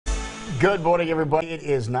Good morning, everybody. It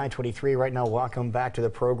is 9:23 right now. Welcome back to the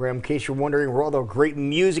program. In case you're wondering where all the great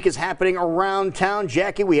music is happening around town,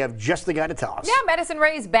 Jackie, we have just the guy to tell us. Yeah, Madison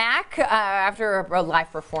Ray's back after a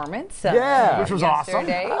live performance. Which was awesome.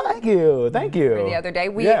 Thank you. Thank you. The other day.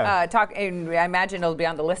 We talk, and I imagine it'll be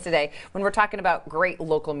on the list today, when we're talking about great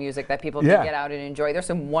local music that people can get out and enjoy. There's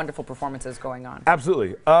some wonderful performances going on.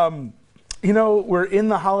 Absolutely. You know, we're in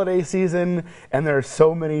the holiday season, and there are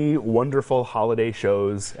so many wonderful holiday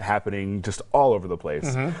shows happening just all over the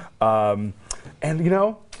place. And, you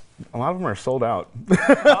know, a lot of them are sold out.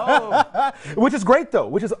 Which is great, though,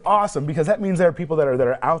 which is awesome, because that means there are people that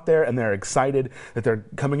are out there, and they're excited that they're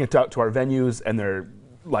coming into our venues, and they're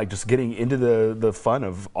like just getting into the fun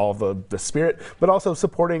of all the spirit, but also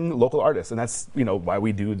supporting local artists, and that's, you know, why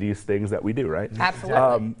we do these things that we do, right?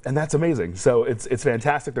 Absolutely. And that's amazing. So it's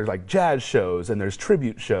fantastic. There's like jazz shows, and there's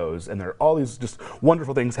tribute shows, and there are all these just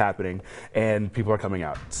wonderful things happening, and people are coming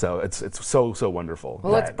out. So it's so wonderful.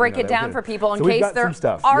 Well, let's break it down for people in case there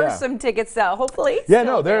are some tickets, hopefully. Yeah,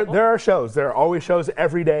 no, there are shows. There are always shows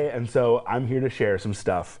every day, and so I'm here to share some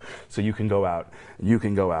stuff so you can go out. You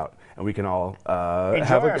can go out. And we can all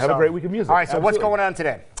have a great week of music. All right, so what's going on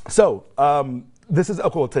today? So this is,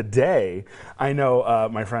 today, I know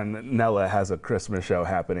my friend Nella has a Christmas show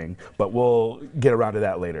happening, but we'll get around to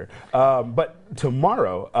that later. But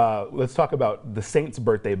tomorrow, let's talk about the Saint's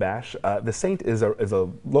birthday bash. The Saint is a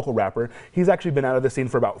local rapper. He's actually been out of the scene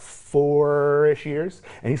for about 4-ish years,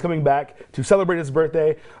 and he's coming back to celebrate his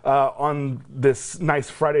birthday on this nice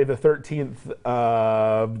Friday the 13th,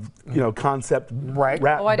 concept rap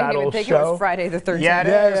battle show. I didn't even think it was Friday the 13th.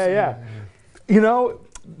 Yeah. You know,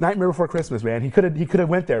 Nightmare Before Christmas, man. He could have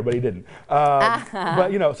went there, but he didn't.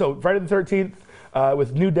 But you know, so Friday the 13th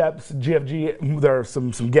with New Depths, GFG. There are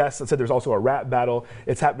some guests. I said there's also a rap battle.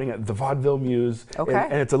 It's happening at the Vaudeville Muse,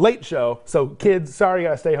 and it's a late show. So kids, sorry, you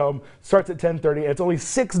gotta stay home. Starts at 10:30, and it's only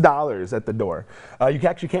 $6 at the door. You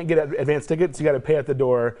actually can't get advance tickets. You got to pay at the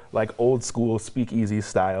door, like old school speakeasy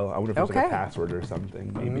style. I wonder if there's like a password or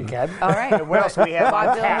something. Maybe. All right. What else do we have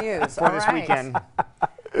on tap Muse for this weekend?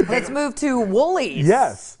 Let's move to Woolies.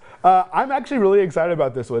 Yes. I'm actually really excited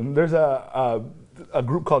about this one. There's a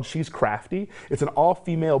group called She's Crafty. It's an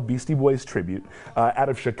all-female Beastie Boys tribute out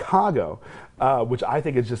of Chicago, which I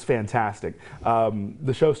think is just fantastic.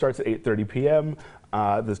 The show starts at 8:30 p.m.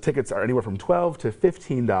 The tickets are anywhere from $12 to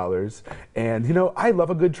 $15. And, you know, I love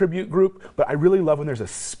a good tribute group, but I really love when there's a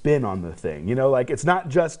spin on the thing. You know, like it's not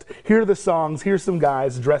just, here are the songs, here's some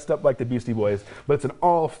guys dressed up like the Beastie Boys, but it's an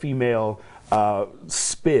all-female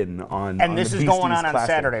spin on And this is going on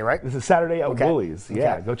Saturday, right? This is Saturday at Woolies.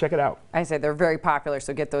 Yeah, go check it out. I say they're very popular,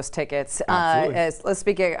 so get those tickets. Absolutely. Let's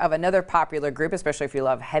speak of another popular group, especially if you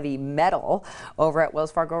love heavy metal, over at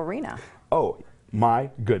Wells Fargo Arena. Oh, my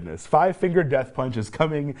goodness. Five Finger Death Punch is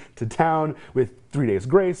coming to town with 3 Days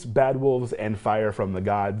Grace, Bad Wolves, and Fire from the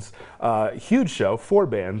Gods. Huge show, 4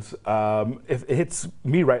 bands. It hits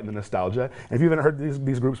me right in the nostalgia. And if you haven't heard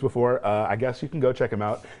these groups before, I guess you can go check them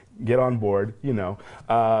out. Get on board, you know.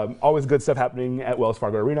 Always good stuff happening at Wells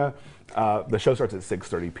Fargo Arena. The show starts at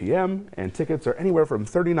 6:30 p.m. and tickets are anywhere from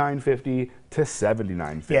 $39.50 to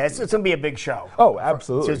 $79.50. Yeah, it's going to be a big show. Oh,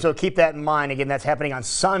 absolutely. So keep that in mind. Again, that's happening on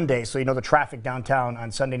Sunday, so you know the traffic downtown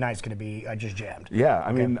on Sunday night is going to be just jammed. Yeah,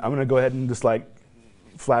 I mean, I'm going to go ahead and just like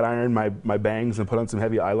flat iron my bangs and put on some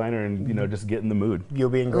heavy eyeliner and, you know, just get in the mood.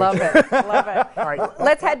 You'll be in great Love it. Love it. All right.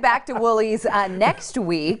 Let's head back to Woolies next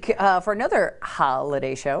week for another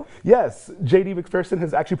holiday show. Yes, J.D. McPherson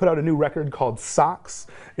has actually put out a new record called Socks.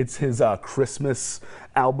 It's his Christmas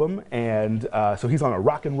album, and so he's on a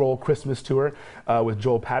rock and roll Christmas tour with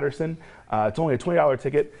Joel Patterson. It's only a $20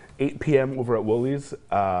 ticket, 8 p.m. over at Woolies.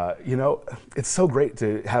 You know, it's so great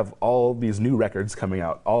to have all these new records coming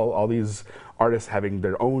out, all these artists having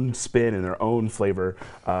their own spin and their own flavor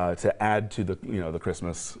to add to the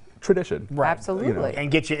Christmas tradition. Right. Absolutely. You know.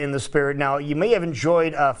 And get you in the spirit. Now, you may have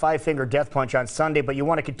enjoyed Five Finger Death Punch on Sunday, but you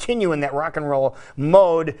want to continue in that rock and roll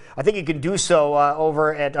mode. I think you can do so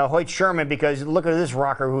over at Hoyt Sherman, because look at this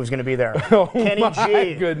rocker who's going to be there. Oh, Kenny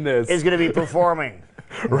G goodness. is going to be performing.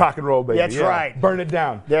 Rock and roll, baby. That's right. Burn it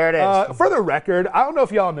down. There it is. For the record, I don't know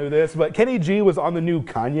if y'all knew this, but Kenny G was on the new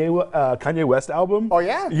Kanye West album. Oh,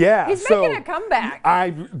 yeah? Yeah. He's making a comeback.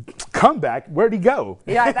 Comeback? Where'd he go?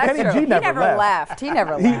 Yeah, that's Kenny true. G He never left. He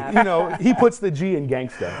never left. He puts the G in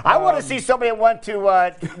gangsta. I want to see somebody that went to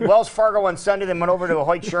Wells Fargo on Sunday, then went over to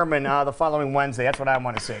Hoyt Sherman the following Wednesday. That's what I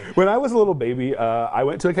want to see. When I was a little baby, I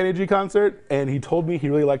went to a Kenny G concert, and he told me he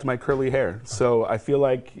really liked my curly hair. So I feel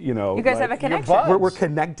like, you guys have a connection. We're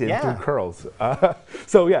connected through curls.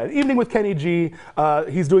 So yeah, evening with Kenny G.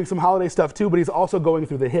 He's doing some holiday stuff too, but he's also going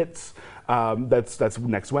through the hits. That's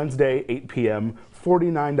next Wednesday, 8 p.m.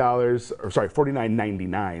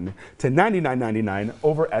 $49.99 to $99.99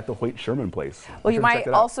 over at the Hoyt Sherman Place. Well, you might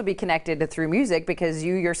also be connected through music because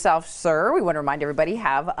you yourself, sir, we want to remind everybody,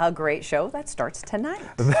 have a great show that starts tonight.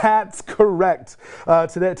 That's correct.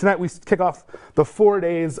 Tonight we kick off the 4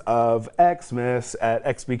 days of Xmas at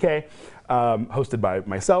XBK. Hosted by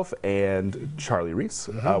myself and Charlie Reese.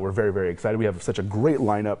 We're very, very excited. We have such a great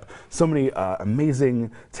lineup. So many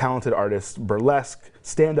amazing, talented artists, burlesque,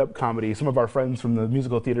 stand-up comedy, some of our friends from the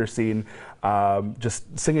musical theater scene,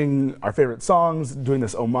 just singing our favorite songs, doing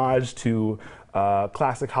this homage to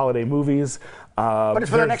classic holiday movies. But it's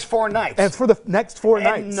for the next 4 nights. And it's for the next 4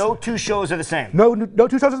 nights. And no 2 shows are the same. No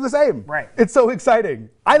 2 shows are the same. Right. It's so exciting.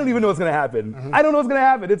 I don't even know what's going to happen. I don't know what's going to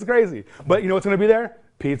happen. It's crazy. But you know what's going to be there?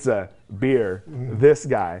 Pizza, beer, this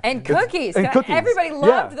guy. And cookies. And cookies. Everybody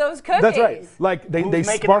loved those cookies. That's right. Like they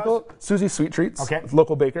making sparkle. those? Susie's Sweet Treats, Okay.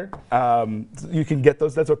 local baker. You can get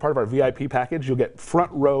those. That's a part of our VIP package. You'll get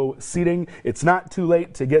front row seating. It's not too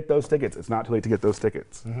late to get those tickets. It's not too late to get those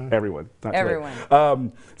tickets. Everyone. Not too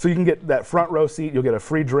late. So you can get that front row seat. You'll get a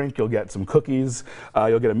free drink. You'll get some cookies.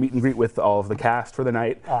 You'll get a meet and greet with all of the cast for the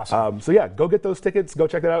night. Awesome. So yeah, go get those tickets. Go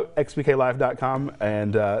check that out, xbklive.com.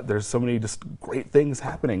 And there's so many just great things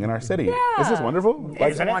happening in our city. Yeah. Isn't this wonderful?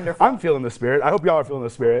 It's wonderful. I'm feeling the spirit. I hope y'all are feeling the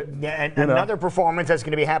spirit. Yeah, and another performance that's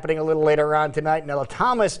going to be happening a little later on tonight. Nella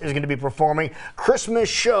Thomas is going to be performing Christmas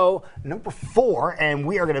Show number 4, and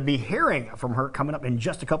we are going to be hearing from her coming up in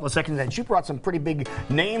just a couple of seconds. And she brought some pretty big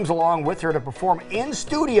names along with her to perform in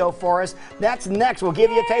studio for us. That's next. We'll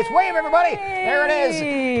give you a taste. Wave, everybody. There it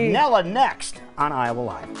is. Nella next on Iowa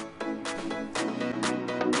Live.